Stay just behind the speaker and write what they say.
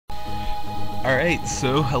Alright,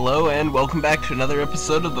 so hello and welcome back to another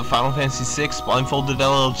episode of the Final Fantasy VI Blindfolded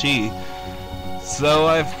LLG. So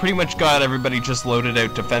I've pretty much got everybody just loaded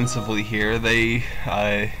out defensively here. They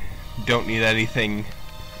don't need anything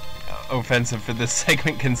offensive for this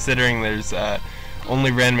segment considering there's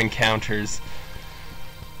only random encounters.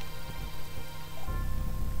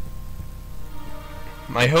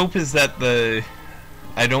 My hope is that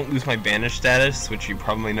I don't lose my banish status, which you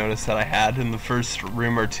probably noticed that I had in the first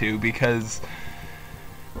room or two, because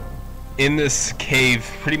in this cave,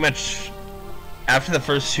 pretty much after the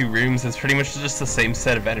first two rooms, it's pretty much just the same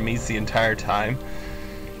set of enemies the entire time,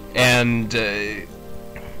 and they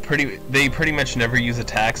pretty much never use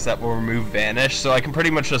attacks that will remove vanish, so I can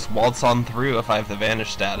pretty much just waltz on through if I have the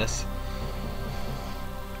vanish status.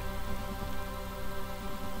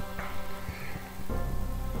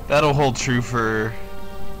 That'll hold true for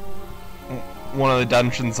one of the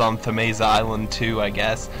dungeons on Thameza Island too, I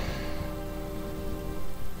guess.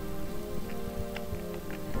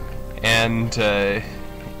 And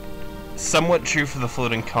somewhat true for the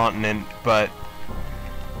floating continent, but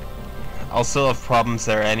I'll still have problems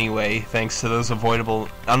there anyway, thanks to those unavoidable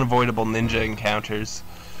ninja encounters.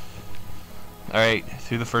 Alright,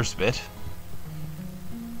 through the first bit.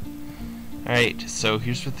 Alright, so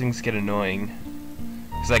here's where things get annoying.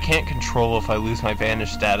 Because I can't control if I lose my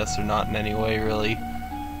vanish status or not in any way, really.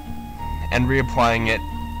 And reapplying it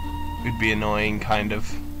would be annoying, kind of.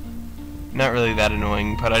 Not really that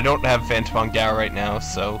annoying, but I don't have Phantom on Gao right now,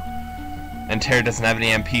 so... And Terra doesn't have any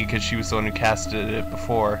MP because she was the one who casted it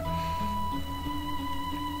before.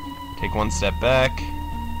 Take one step back.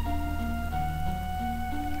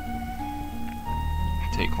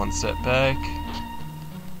 Take one step back.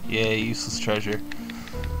 Yay, useless treasure.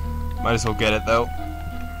 Might as well get it, though.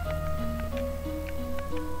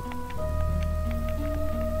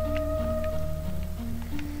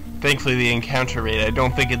 Thankfully, the encounter rate, I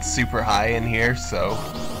don't think it's super high in here, so...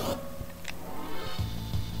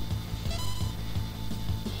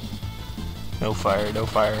 No fire, no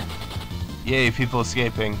fire. Yay, people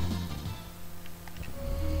escaping.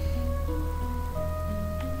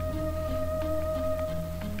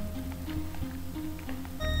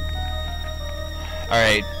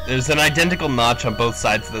 Alright, there's an identical notch on both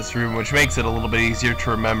sides of this room, which makes it a little bit easier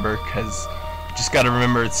to remember, because you just gotta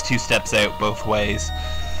remember it's 2 steps out both ways.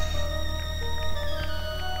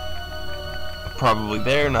 Probably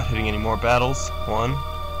there, not hitting any more battles. 1,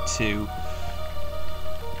 2.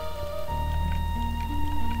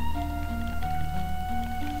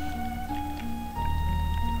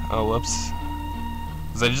 Oh, whoops.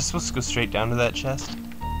 Was I just supposed to go straight down to that chest?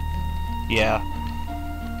 Yeah.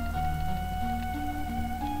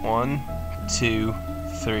 1, 2,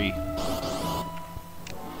 3.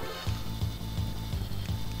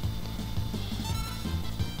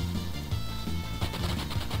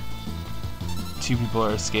 Two people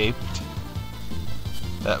are escaped.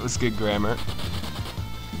 That was good grammar.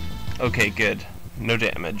 Okay, good. No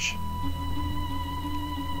damage.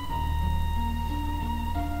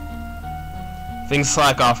 Things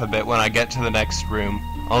slack off a bit when I get to the next room.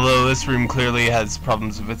 Although this room clearly has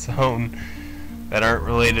problems of its own that aren't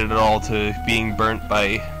related at all to being burnt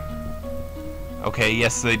by... Okay,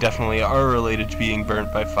 yes, they definitely are related to being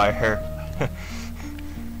burnt by fire.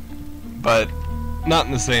 But not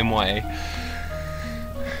in the same way.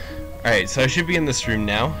 Alright, so I should be in this room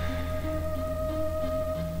now.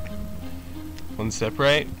 One step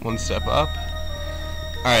right, one step up.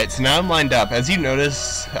 Alright, so now I'm lined up. As you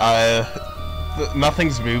notice,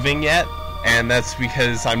 nothing's moving yet, and that's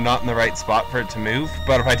because I'm not in the right spot for it to move.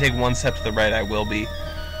 But if I take one step to the right, I will be.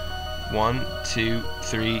 1, 2,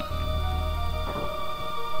 3.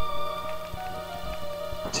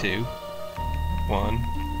 2.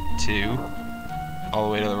 1, 2. All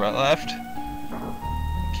the way to the right, left.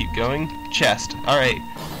 Keep going. Chest. Alright.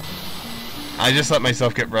 I just let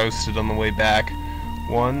myself get roasted on the way back.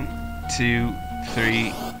 1, 2,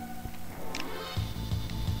 3.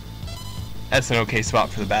 That's an okay spot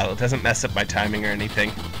for the battle. It doesn't mess up my timing or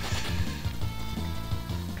anything.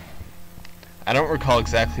 I don't recall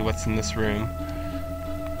exactly what's in this room.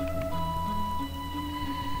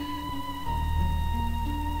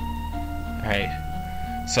 Alright.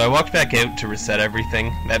 So I walked back out to reset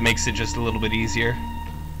everything. That makes it just a little bit easier.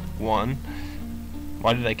 1.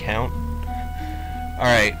 Why did I count?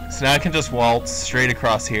 Alright, so now I can just waltz straight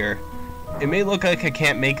across here. It may look like I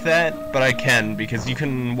can't make that, but I can, because you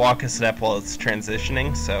can walk a step while it's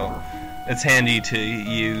transitioning, so it's handy to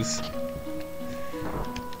use.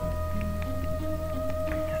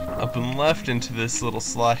 Up and left into this little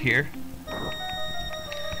slot here.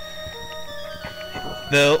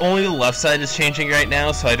 Only the left side is changing right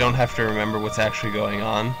now, so I don't have to remember what's actually going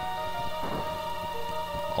on.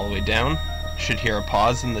 All the way down. Should hear a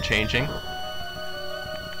pause in the changing.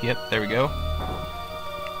 Yep, there we go.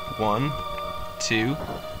 1, 2.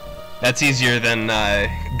 That's easier than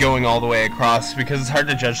going all the way across, because it's hard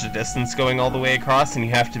to judge the distance going all the way across, and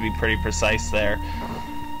you have to be pretty precise there.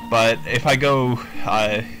 But if I go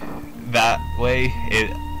that way,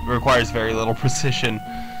 it requires very little precision.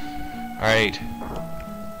 Alright.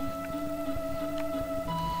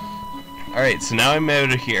 Alright, so now I'm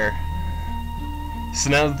out of here. So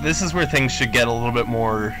now this is where things should get a little bit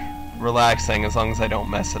more relaxing, as long as I don't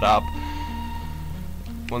mess it up.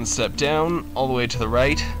 1 step down, all the way to the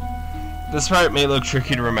right. This part may look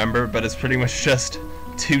tricky to remember, but it's pretty much just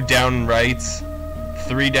 2 down rights,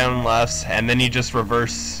 3 down lefts, and then you just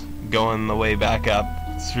reverse going the way back up.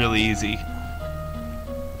 It's really easy.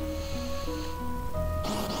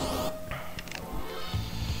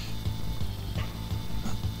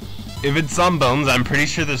 If it's Zombones, I'm pretty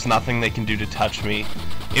sure there's nothing they can do to touch me.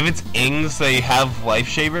 If it's Ings, they have Life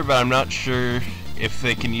Shaver, but I'm not sure if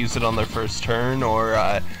they can use it on their first turn, or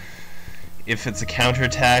if it's a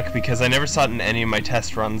counterattack, because I never saw it in any of my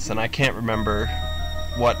test runs, and I can't remember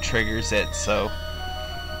what triggers it, so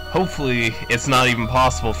hopefully it's not even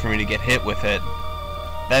possible for me to get hit with it.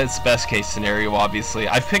 That's best case scenario, obviously.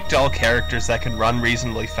 I've picked all characters that can run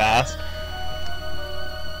reasonably fast,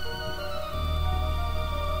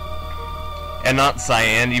 and not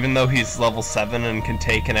Cyan, even though he's level 7 and can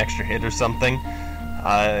take an extra hit or something.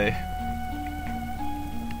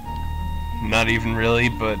 Not even really,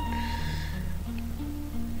 but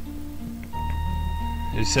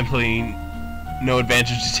there's simply no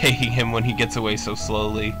advantage to taking him when he gets away so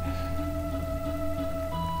slowly.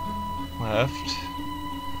 Left.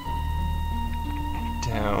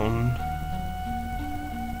 Down.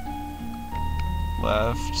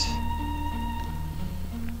 Left.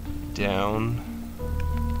 Down.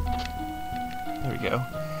 There we go.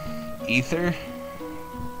 Ether.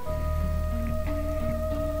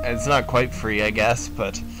 It's not quite free, I guess,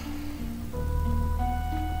 but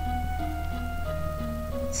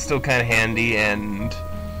it's still kind of handy, and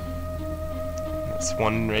that's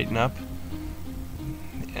 1 right and up.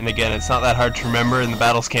 And again, it's not that hard to remember, and the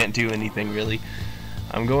battles can't do anything, really.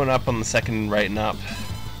 I'm going up on the 2nd right and up.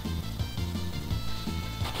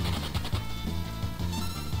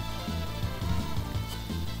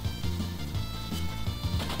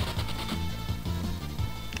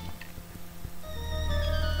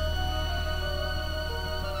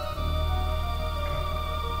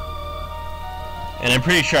 And I'm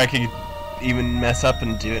pretty sure I could even mess up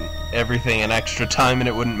and do everything in extra time and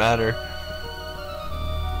it wouldn't matter.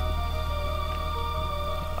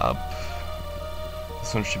 Up.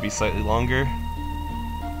 This one should be slightly longer.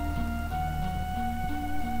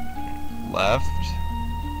 Left.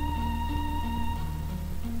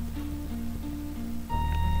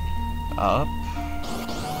 Up.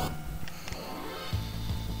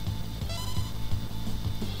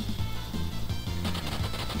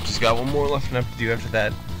 Got 1 more left enough to do after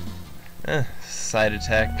that. Side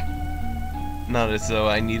attack. Not as though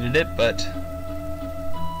I needed it, but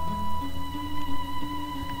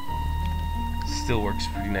still works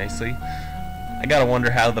pretty nicely. I gotta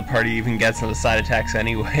wonder how the party even gets into side attacks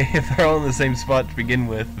anyway, if they're all in the same spot to begin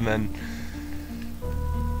with, and then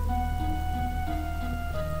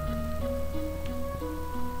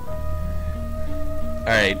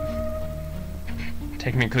alright.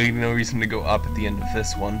 Technically, no reason to go up at the end of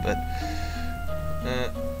this one, but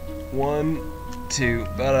 1, 2,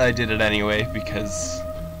 but I did it anyway because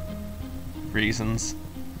reasons.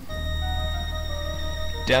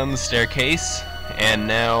 Down the staircase, and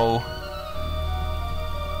now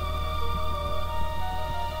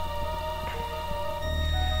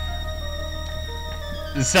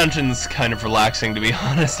this dungeon's kind of relaxing, to be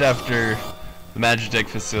honest, after the Magitek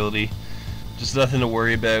facility. Just nothing to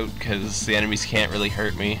worry about, because the enemies can't really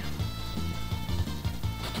hurt me.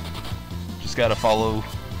 Just gotta follow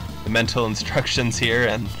the mental instructions here,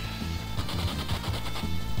 and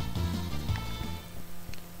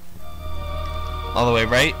all the way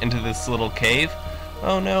right into this little cave.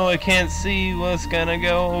 Oh no, I can't see what's gonna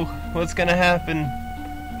go. What's gonna happen?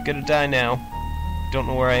 I'm gonna die now. Don't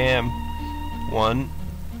know where I am. 1,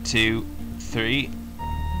 2, 3.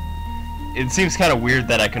 It seems kind of weird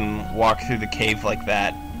that I can walk through the cave like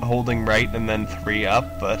that, holding right and then 3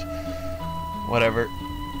 up, but whatever.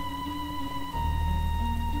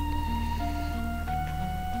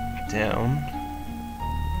 Down.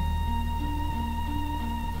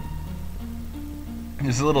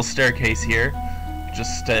 There's a little staircase here,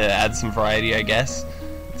 just to add some variety, I guess.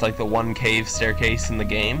 It's like the one cave staircase in the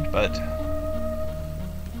game, but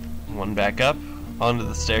one back up onto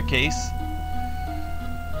the staircase.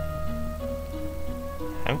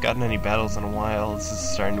 I haven't gotten any battles in a while. This is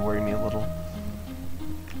starting to worry me a little.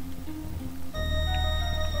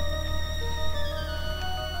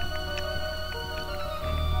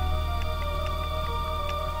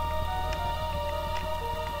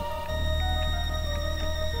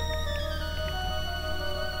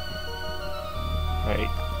 Alright,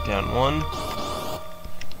 down one.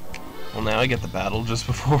 Well, now I get the battle just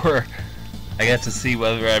before I get to see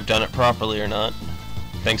whether I've done it properly or not,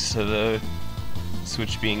 thanks to the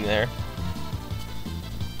switch being there.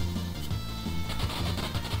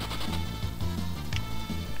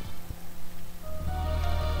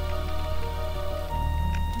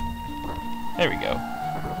 There we go.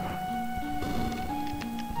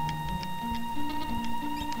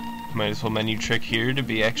 Might as well menu trick here to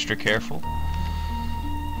be extra careful.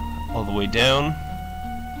 All the way down.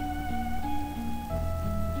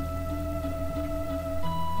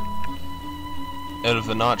 Out of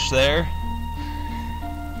the notch there.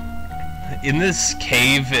 In this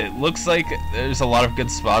cave, it looks like there's a lot of good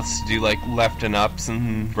spots to do like left and ups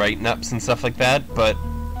and right and ups and stuff like that, but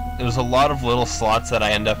there's a lot of little slots that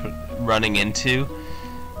I end up running into,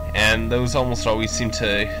 and those almost always seem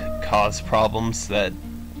to cause problems that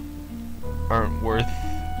aren't worth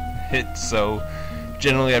it, so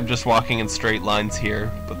generally I'm just walking in straight lines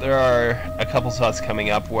here, but there are a couple spots coming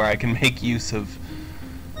up where I can make use of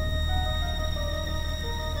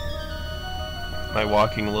my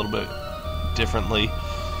walking a little bit differently.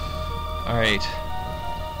 Alright.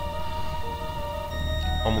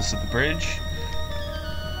 Almost at the bridge.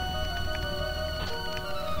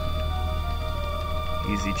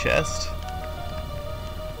 Easy chest.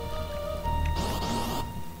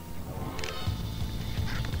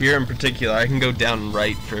 Here in particular, I can go down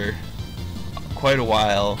right for quite a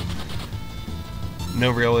while. No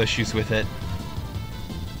real issues with it.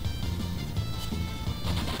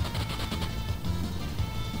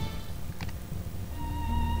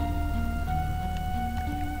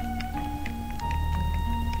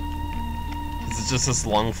 This is just this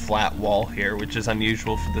long flat wall here, which is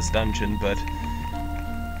unusual for this dungeon, but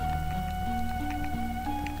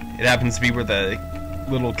it happens to be where the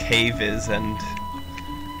little cave is, and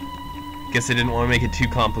I guess I didn't want to make it too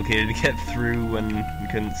complicated to get through when you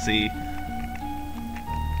couldn't see.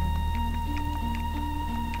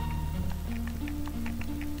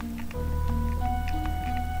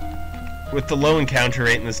 With the low encounter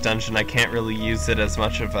rate in this dungeon, I can't really use it as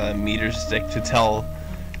much of a meter stick to tell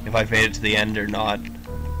if I've made it to the end or not.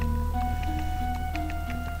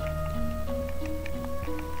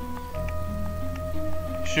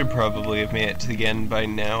 Should probably have made it to the end by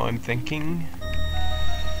now, I'm thinking.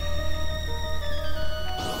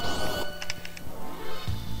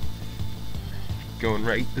 Going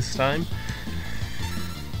right this time.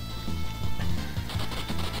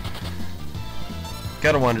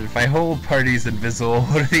 Gotta wonder, if my whole party's invisible,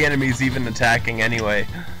 what are the enemies even attacking anyway?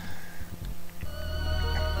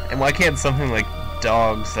 And why can't something like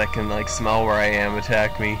dogs that can like smell where I am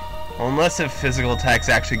attack me? Well, unless if physical attacks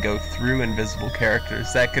actually go through invisible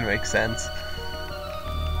characters, that could make sense.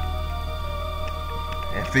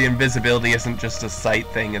 If the invisibility isn't just a sight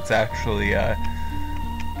thing, it's actually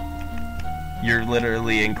you're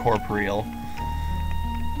literally incorporeal.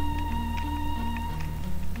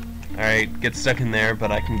 Alright, get stuck in there,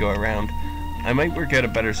 but I can go around. I might work out a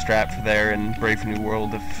better strat for there in Brave New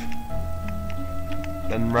World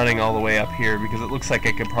than running all the way up here, because it looks like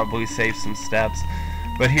I could probably save some steps.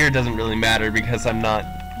 But here it doesn't really matter, because I'm not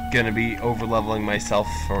going to be over-leveling myself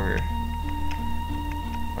for...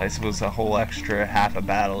 I suppose a whole extra half a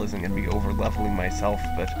battle isn't going to be over-leveling myself,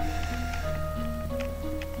 but...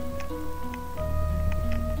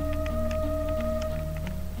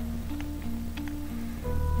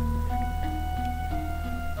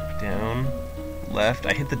 Down, left.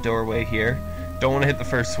 I hit the doorway here. Don't want to hit the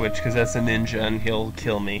first switch because that's a ninja and he'll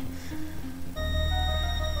kill me.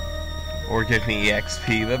 Or give me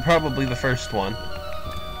EXP, but probably the first one.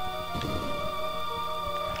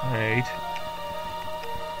 Alright.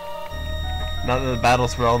 Not that the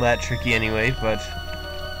battles were all that tricky anyway, but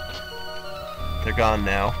they're gone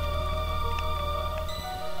now.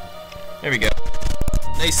 There we go.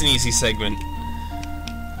 Nice and easy segment.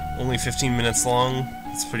 Only 15 minutes long.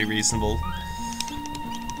 It's pretty reasonable.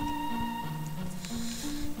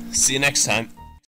 See you next time.